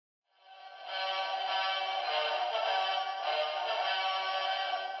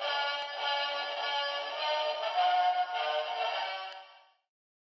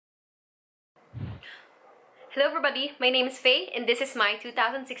Hello everybody, my name is Faye and this is my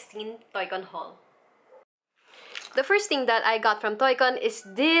 2016 Toycon haul. The first thing that I got from Toycon is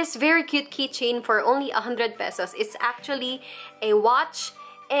this very cute keychain for only 100 pesos. It's actually a watch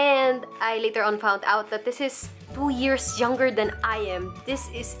and I later on found out that this is 2 years younger than I am. This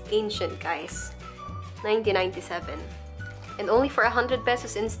is ancient, guys. 1997. And only for 100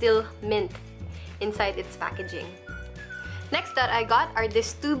 pesos and still mint inside its packaging. Next that I got are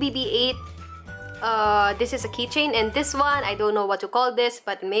this two BB-8. This is a keychain, and this one, I don't know what to call this,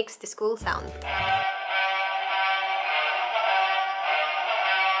 but it makes this cool sound.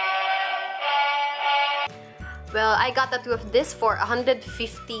 Well, I got the two of this for 150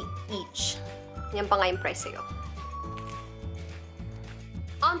 each. Yan pa nga yung price sa'yo.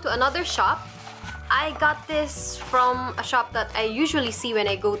 On to another shop. I got this from a shop that I usually see when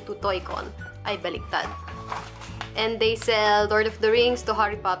I go to Toycon. Ay, baliktad. And they sell Lord of the Rings to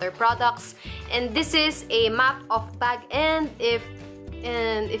Harry Potter products. And this is a map of bag, and if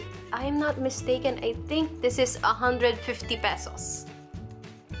I'm not mistaken, I think this is 150 pesos.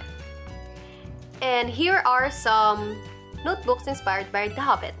 And here are some notebooks inspired by The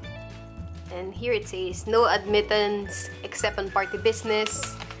Hobbit. And here it says, no admittance except on party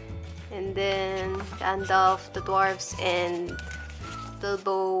business. And then Gandalf, the dwarves, and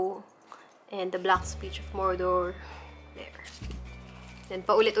Bilbo, and the Black Speech of Mordor. There. Then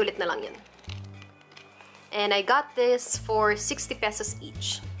paulit-ulit na lang yan. And I got this for 60 pesos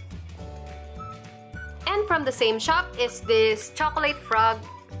each. And from the same shop is this chocolate frog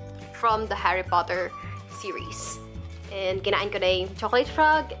from the Harry Potter series. And kinain ko na yung chocolate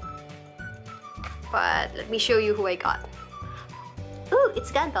frog. But let me show you who I got. Oh,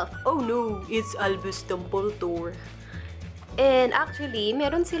 it's Gandalf. Oh no, it's Albus Dumbledore. And actually,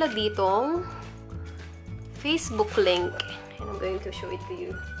 meron sila ditong Facebook link. And I'm going to show it to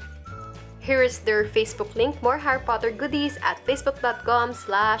you. Here is their Facebook link. More Harry Potter goodies at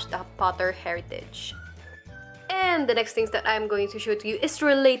facebook.com/thepotterheritage. And the next things that I'm going to show to you is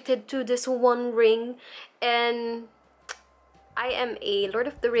related to this one ring. And I am a Lord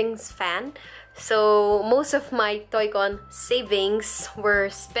of the Rings fan. So most of my Toycon savings were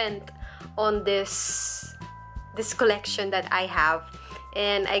spent on this collection that I have.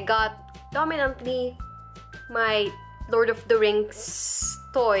 And I got dominantly my Lord of the Rings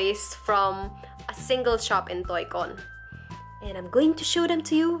toys from a single shop in Toycon. And I'm going to show them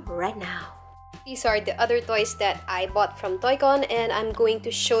to you right now. These are the other toys that I bought from Toycon, and I'm going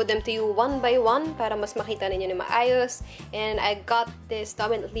to show them to you one by one para mas makita ninyo na maayos. And I got this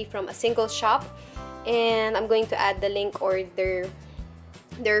dominantly from a single shop, and I'm going to add the link or their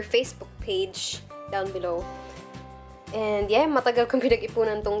Facebook page down below. And yeah, matagal kong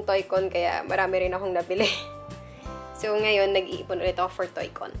pinag-ipunan tong Toycon kaya marami rin akong nabili. So ngayon, nag-iipon ulit ako for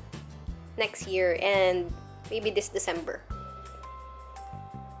Toycon next year and maybe this December.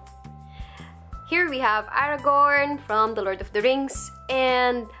 Here we have Aragorn from The Lord of the Rings,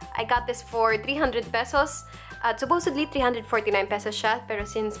 and I got this for 300 pesos. At supposedly 349 pesos siya, pero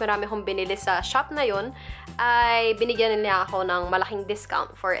since marami akong binili sa shop na yun, ay binigyan nila ako ng malaking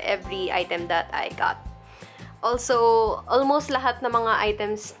discount for every item that I got. Also, almost lahat ng mga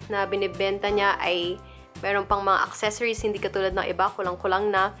items na binibenta niya ay meron pang mga accessories, hindi katulad ng iba,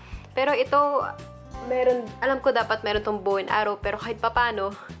 kulang-kulang na. Pero ito, meron, alam ko dapat meron tong bow and arrow, pero kahit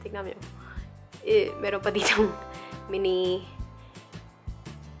papano, tignan mo, meron pa ditong mini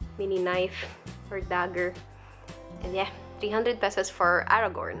knife or dagger. And yeah, 300 pesos for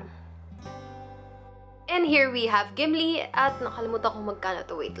Aragorn. And here we have Gimli, at nakalimutan ko magkano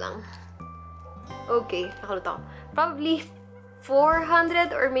to, wait lang. Okay, nakalimutan ko. Probably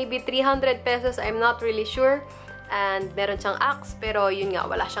 400 or maybe 300 pesos, I'm not really sure. And meron siyang axe, pero yun nga,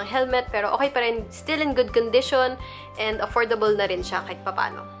 wala siyang helmet, pero okay pa rin, still in good condition, and affordable na rin siya kahit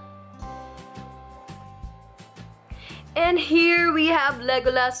papano. And here we have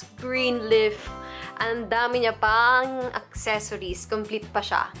Legolas Greenleaf. Ang dami niya pang accessories, complete pa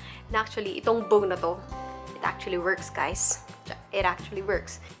siya. And actually, itong bow na to, it actually works, guys. It actually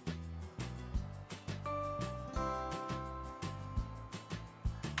works.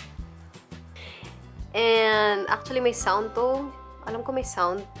 And actually may sound to. Alam ko may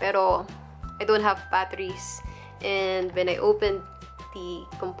sound, pero I don't have batteries. And when I opened the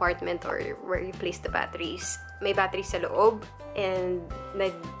compartment or where you place the batteries, may batteries sa loob, and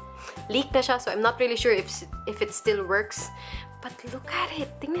nag-leak na siya, so I'm not really sure if it still works. But look at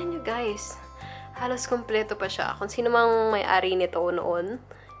it! Tingnan nyo, guys. Halos kompleto pa siya. Kung sino mang may-ari nito noon,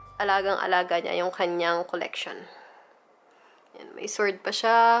 alagang-alaga niya yung kanyang collection. Yan, may sword pa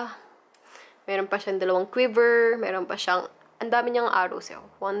siya. Meron pa siyang dalawang quiver. Meron pa siyang, ang dami niyang arrows.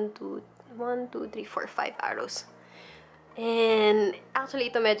 1, 2, 1, 2, 3, 4, 5 arrows. And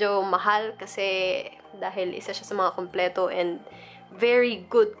actually, ito medyo mahal kasi dahil isa siya sa mga kompleto and very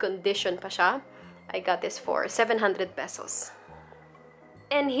good condition pa siya. I got this for 700 pesos.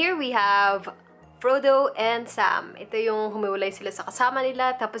 And here we have Frodo and Sam. Ito yung humiwalay sila sa kasama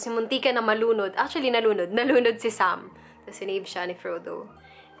nila, tapos yung muntika na malunod. Actually, nalunod si Sam. Tapos sinave siya ni Frodo.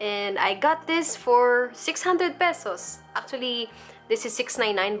 And I got this for 600 pesos. Actually, this is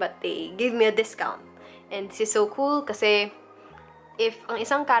 699 but they gave me a discount. And this is so cool kasi if ang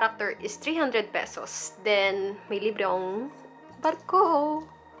isang character is 300 pesos, then may libre akong barko.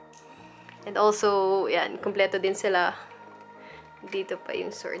 And also, yan, kompleto din sila. Dito pa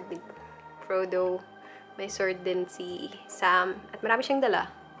yung sword ni Frodo. May sword din si Sam. At marami siyang dala.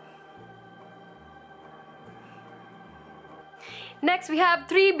 Next, we have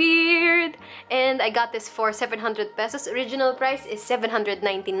Treebeard. And I got this for 700 pesos. Original price is 799.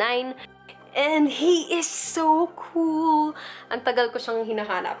 And he is so cool. Ang tagal ko siyang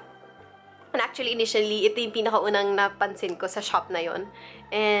hinahanap. And actually, initially, ito yung pinakaunang napansin ko sa shop na yon.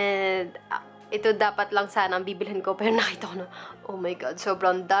 And ito dapat lang sana ang bibilhin ko. Pero nakita ko na, oh my god,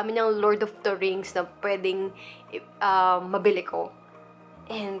 sobrang dami niyang Lord of the Rings na pwedeng mabili ko.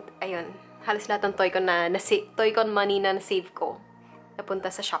 And, ayun, halos lahat ng Toycon money na na-save ko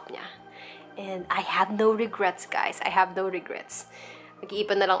napunta sa shop niya. And I have no regrets, guys. I have no regrets.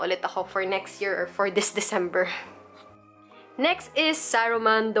 Mag-iipon na lang ulit ako for next year or for this December. Next is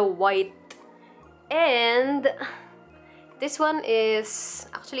Saruman the White. And this one is,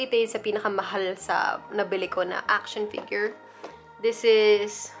 actually ito yung sa pinakamahal sa nabili ko na action figure. This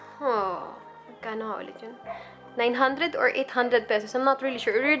is, magkano ulit yun? 900 or 800 pesos. I'm not really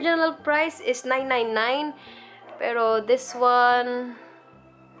sure. Original price is 999. Pero this one,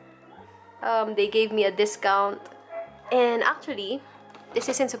 they gave me a discount. And actually,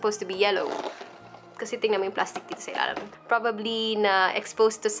 this isn't supposed to be yellow. Kasi tingnan mo yung plastic dito sa ilalim. Probably na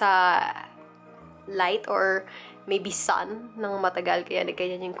exposed to sa light or maybe sun ng matagal kaya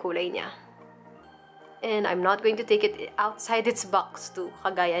nagganyan yung kulay niya. And I'm not going to take it outside its box to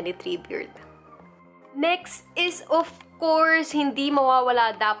kagaya ni Treebeard. Next is, of course, hindi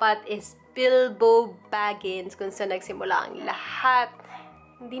mawawala dapat is Bilbo Baggins, kung saan nagsimula ang lahat.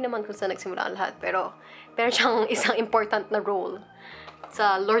 Hindi naman kung saan nagsimula ang lahat, pero siyang isang important na role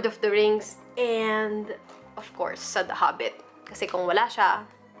sa Lord of the Rings and, of course, sa The Hobbit. Kasi kung wala siya,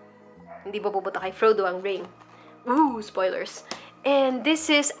 hindi ba pupunta kay Frodo ang ring? Ooh, spoilers. And this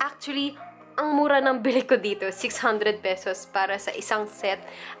is actually ang mura ng bili ko dito, 600 pesos para sa isang set.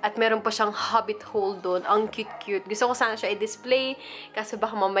 At meron pa siyang Hobbit hole doon. Ang cute-cute. Gusto ko sana siya i-display kasi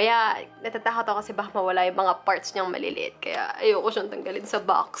baka mamaya, natatakot ako kasi baka mawala yung mga parts niyang maliliit. Kaya ayoko siyang tanggalin sa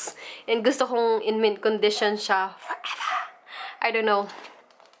box. And gusto kong in mint condition siya forever. I don't know.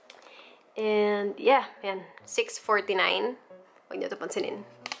 And yeah, yan. 649. Huwag niyo ito pansinin.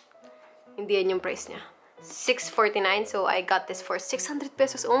 Hindi yan yung price niya. 649, so I got this for 600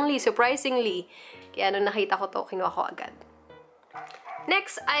 pesos only, surprisingly. Kaya nung nakita ko to, kinuha ko agad.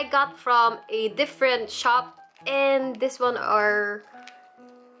 Next, I got from a different shop, and this one are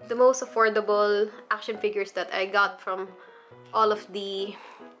the most affordable action figures that I got from all of the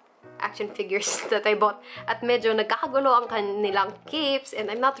action figures that I bought. At medyo nagkakagulo ang kanilang capes,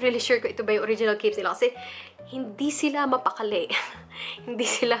 and I'm not really sure kung ito ba yung original capes nila kasi hindi sila mapakali. hindi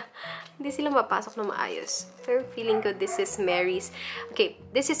sila mapasok na maayos. Pero feeling ko this is Mary's. Okay,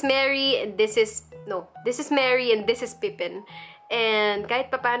 this is Mary and this is Mary and this is Pippin. And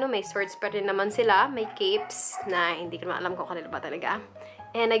kahit papaano may swords pa rin naman sila, may capes na hindi ko naman alam kung kanila ba talaga.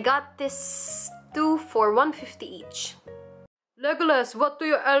 And I got this two for 150 each. Legolas, what do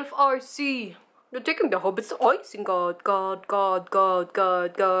your elf eyes see? You're taking the hobbit's eyes in God.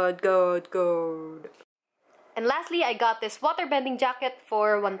 And lastly, I got this waterbending jacket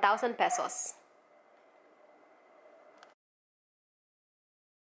for 1,000 pesos.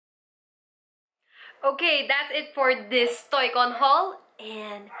 Okay, that's it for this Toycon haul.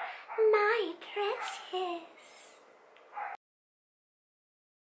 And my precious.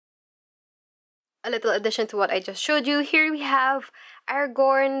 A little addition to what I just showed you. Here we have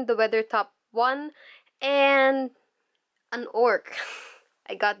Aragorn, the Weathertop 1, and an orc.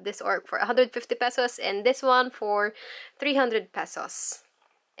 I got this orc for 150 pesos and this one for 300 pesos.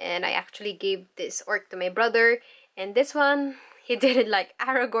 And I actually gave this orc to my brother. And this one, he didn't like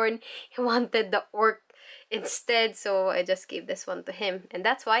Aragorn. He wanted the orc instead, so I just gave this one to him. And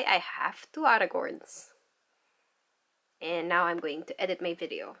that's why I have two Aragorns. And now I'm going to edit my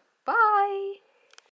video. Bye!